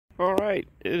All right,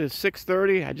 it is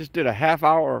 6:30. I just did a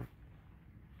half-hour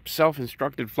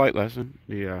self-instructed flight lesson.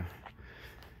 The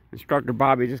instructor,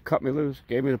 Bobby, just cut me loose,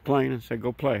 gave me the plane, and said,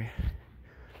 go play.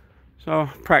 So,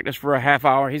 practiced for a half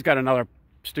hour. He's got another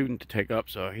student to take up,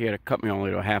 so he had to cut me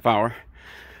only to a half hour.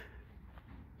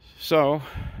 So,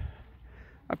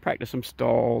 I practiced some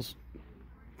stalls.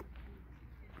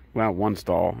 Well, one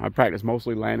stall. I practiced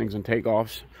mostly landings and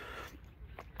takeoffs.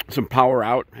 Some power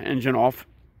out, engine off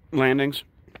landings.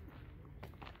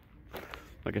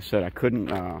 Like I said, I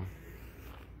couldn't, I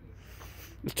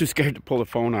was too scared to pull the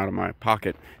phone out of my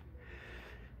pocket.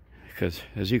 Because,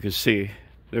 as you can see,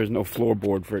 there's no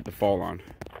floorboard for it to fall on.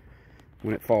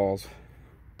 When it falls,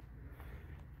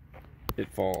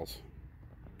 it falls.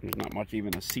 There's not much,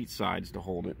 even the seat sides to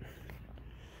hold it.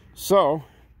 So,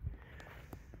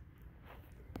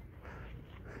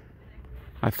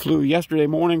 I flew yesterday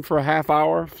morning for a half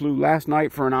hour, flew last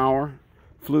night for an hour,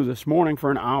 flew this morning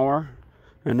for an hour,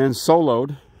 and then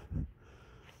soloed,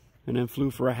 and then flew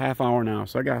for a half hour now.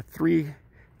 So I got three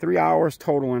hours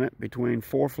total in it between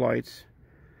 4 flights,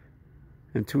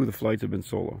 and 2 of the flights have been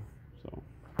solo. So,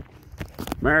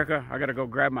 America, I gotta go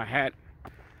grab my hat.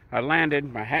 I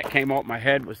landed, my hat came off my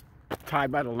head, was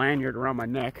tied by the lanyard around my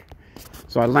neck.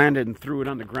 So I landed and threw it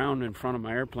on the ground in front of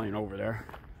my airplane over there.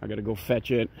 I gotta go fetch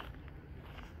it.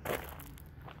 I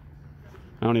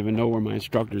don't even know where my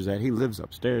instructor's at. He lives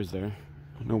upstairs there.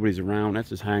 Nobody's around. That's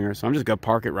his hangar. So I'm just gonna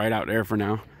park it right out there for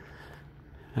now.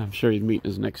 I'm sure he's meeting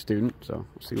his next student, so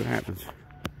we'll see what happens.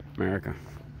 America.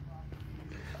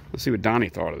 Let's see what Donnie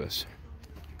thought of this.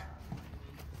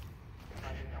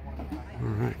 All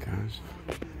right, guys.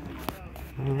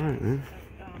 All right, man.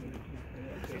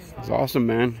 It's awesome,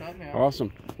 man.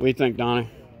 Awesome. What do you think, Donnie?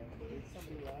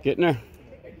 Getting there?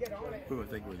 I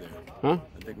think we're there. Huh?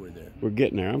 I think we're there. We're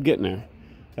getting there. I'm getting there.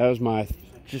 That was my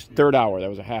just 3rd hour. That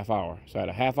was a half hour. So I had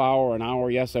a half hour, an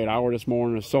hour yesterday, an hour this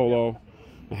morning, a solo,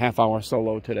 a half hour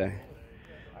solo today.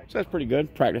 So that's pretty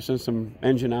good. Practicing some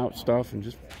engine out stuff and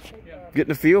just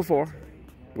getting a feel for.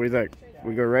 What do you think?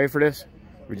 We go ready for this?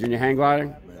 Virginia hang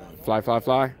gliding? Fly, fly,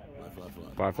 fly. Fly, fly,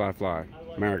 fly. Fly, fly, fly.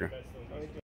 America.